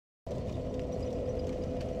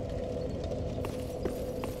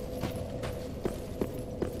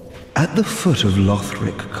At the foot of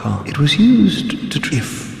Lothric Carr, it was used to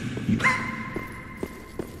if you...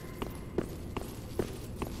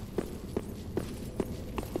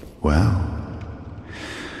 Well,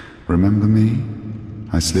 remember me?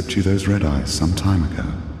 I slipped you those red eyes some time ago.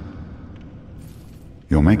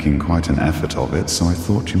 You're making quite an effort of it, so I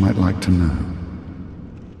thought you might like to know.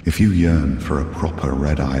 If you yearn for a proper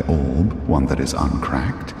red-eye orb, one that is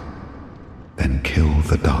uncracked, then kill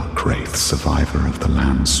the Dark Wraith, survivor of the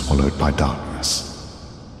land swallowed by darkness.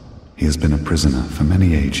 He has been a prisoner for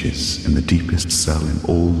many ages in the deepest cell in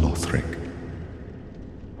all Lothric.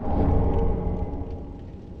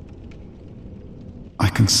 I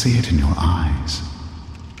can see it in your eyes.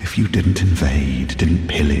 If you didn't invade, didn't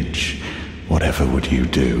pillage, whatever would you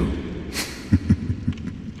do?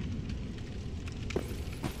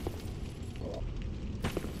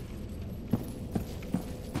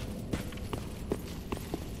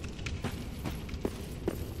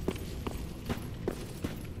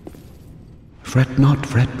 Fret not,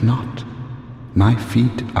 fret not. My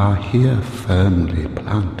feet are here firmly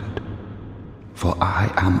planted. For I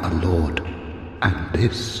am a lord, and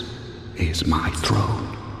this is my throne.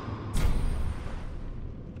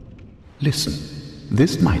 Listen,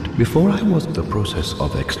 this night, before I was in the process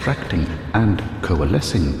of extracting and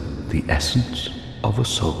coalescing the essence of a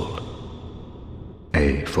soul,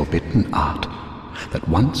 a forbidden art that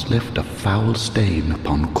once left a foul stain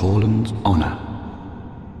upon Corlin's honor.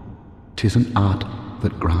 'Tis an art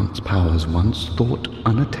that grants powers once thought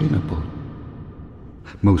unattainable.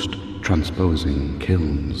 Most transposing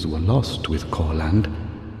kilns were lost with Corland,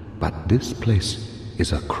 but this place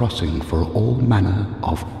is a crossing for all manner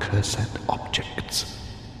of cursed objects.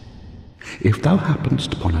 If thou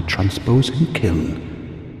happenst upon a transposing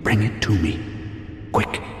kiln, bring it to me,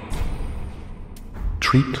 quick.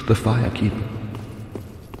 Treat the firekeeper.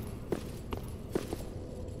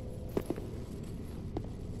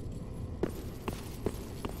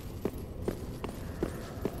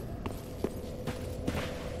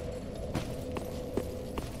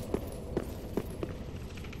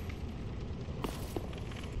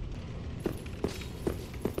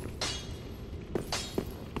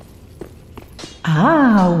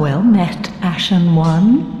 Ah, well met, Ashen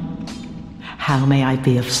One. How may I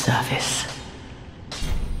be of service?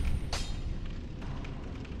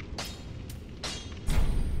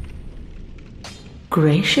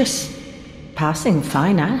 Gracious, passing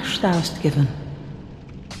fine ash thou'st given.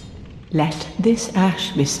 Let this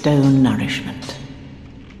ash bestow nourishment.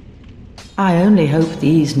 I only hope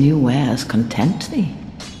these new wares content thee.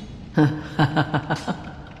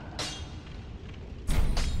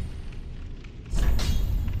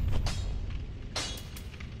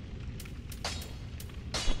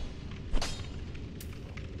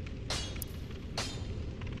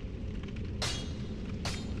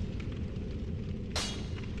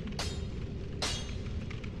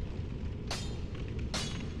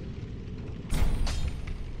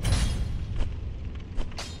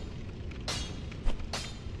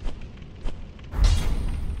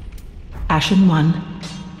 Ashen One.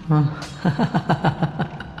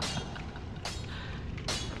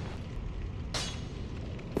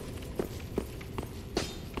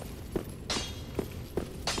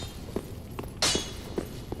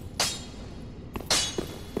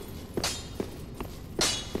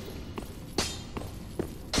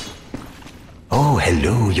 Oh,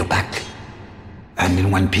 hello, you're back. And in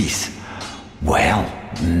one piece. Well,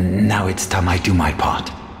 now it's time I do my part.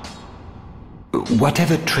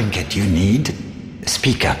 Whatever trinket you need,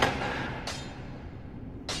 speak up.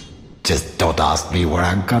 Just don't ask me where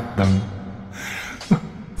I got them.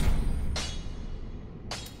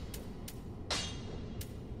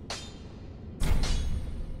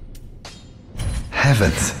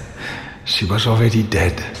 Heavens, she was already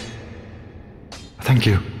dead. Thank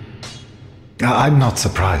you. I'm not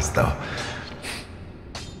surprised, though.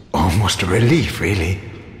 Almost a relief, really.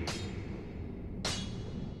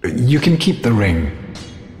 You can keep the ring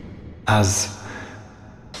as,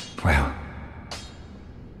 well,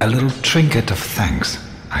 a little trinket of thanks,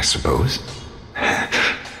 I suppose.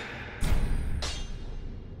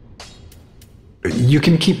 You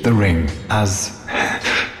can keep the ring as,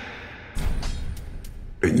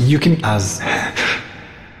 you can as,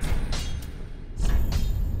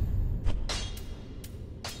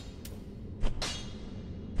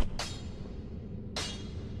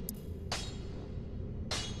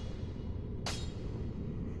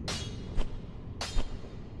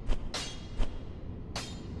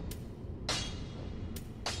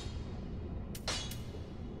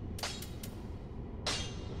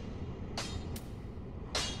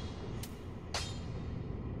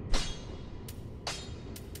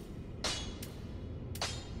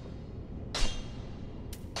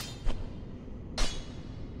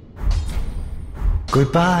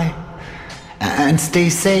 Goodbye. And stay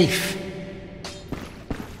safe.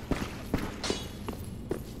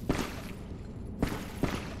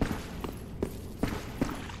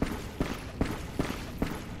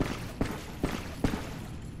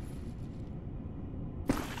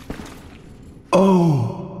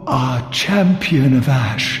 Oh, our champion of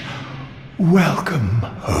Ash, welcome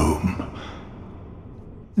home.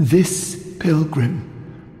 This pilgrim,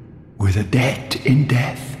 with a debt in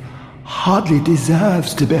death, hardly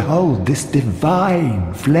deserves to behold this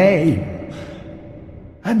divine flame.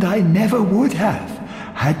 And I never would have,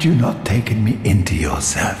 had you not taken me into your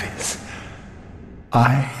service.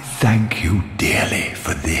 I thank you dearly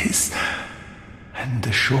for this, and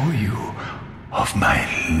assure you of my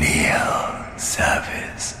leal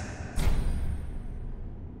service.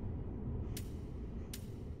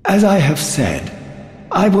 As I have said,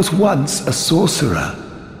 I was once a sorcerer.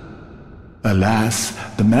 Alas,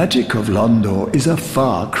 the magic of Londor is a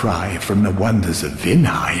far cry from the wonders of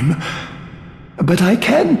Vinheim. But I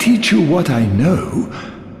can teach you what I know.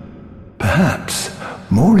 Perhaps,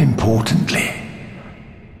 more importantly,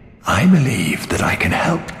 I believe that I can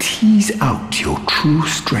help tease out your true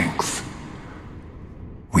strength.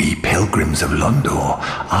 We pilgrims of Londor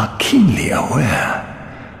are keenly aware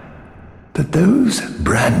that those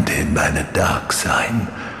branded by the dark sign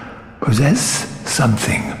possess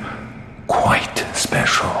something quite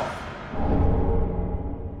special.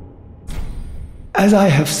 As I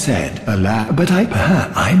have said, but that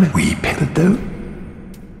though.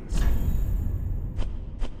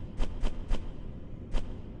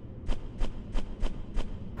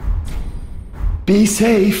 Be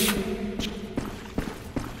safe.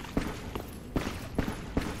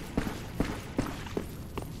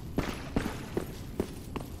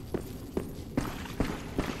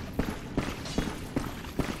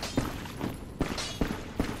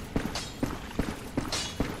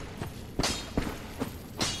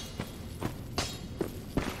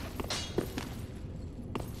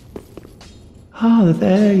 Ah,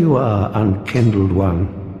 there you are, unkindled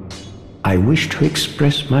one. I wish to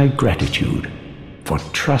express my gratitude for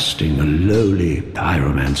trusting a lowly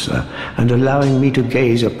pyromancer and allowing me to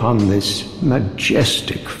gaze upon this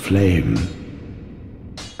majestic flame.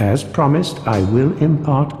 As promised, I will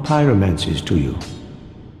impart pyromancies to you.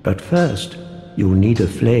 But first, you'll need a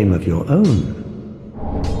flame of your own.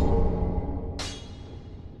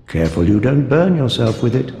 Careful you don't burn yourself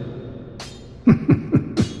with it.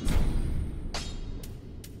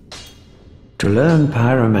 To learn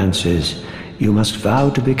pyromancies, you must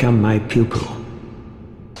vow to become my pupil.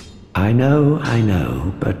 I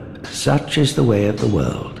know, but such is the way of the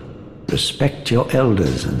world. Respect your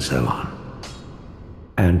elders and so on.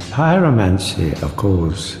 And pyromancy, of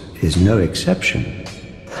course, is no exception.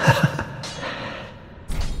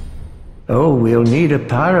 Oh, we'll need a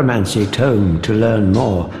pyromancy tome to learn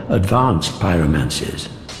more advanced pyromancies.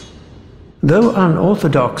 Though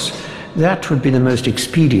unorthodox, that would be the most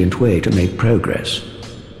expedient way to make progress.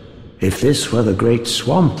 If this were the Great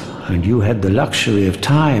Swamp, and you had the luxury of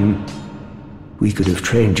time, we could have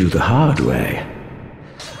trained you the hard way.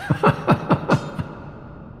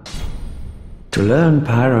 To learn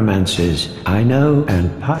pyromancies, I know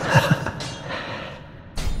and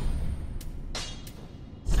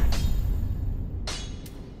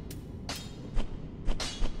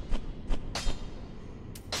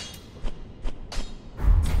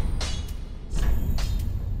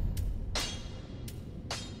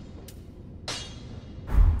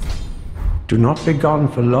do not be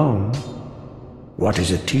gone for long. What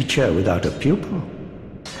is a teacher without a pupil?